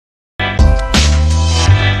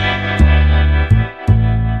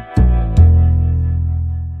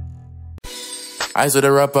I saw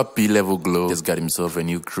the rapper Plevelglo just got himself a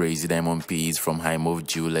new crazy diamond piece from Haimov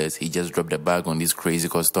jewelers. He just dropped the bag on this crazy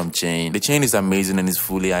custom chain. The chain is amazing and it's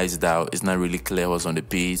fully iced out. It's not really clear what's on the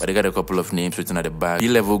piece, but they got a couple of names written at the back.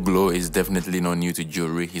 Plevelglo is definitely not new to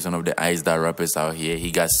jewelry. He's one of the iced out rappers out here.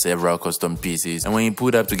 He got several custom pieces, and when he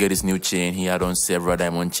pulled up to get his new chain, he had on several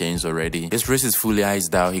diamond chains already. His wrist is fully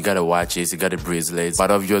iced out. He got the watches, he got the bracelets,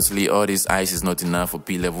 but obviously all this ice is not enough for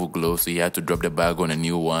Plevelglo, so he had to drop the bag on a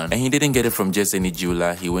new one. And he didn't get it from just any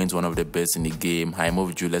jeweler. He went to one of the best in the game.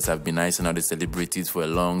 Haimov jewelers have been icing out the celebrities for a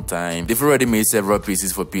long time. They've already made several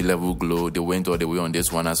pieces for Plevelglo. They went all the way on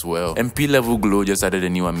this one as well. And Plevelglo just added a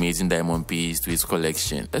new amazing diamond piece to his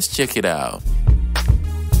collection. Let's check it out.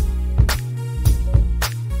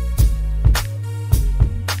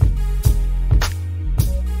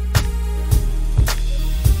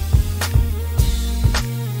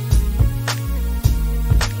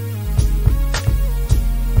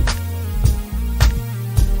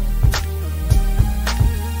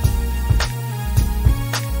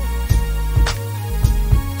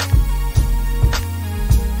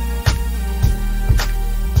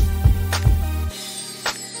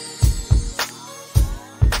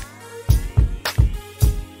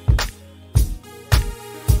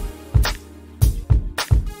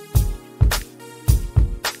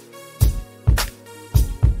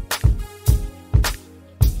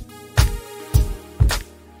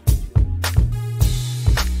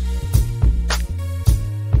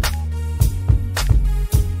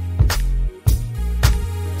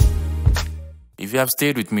 If you have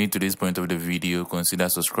stayed with me to this point of the video, consider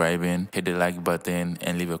subscribing, hit the like button,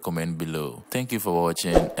 and leave a comment below. Thank you for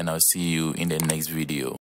watching, and I'll see you in the next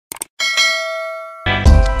video.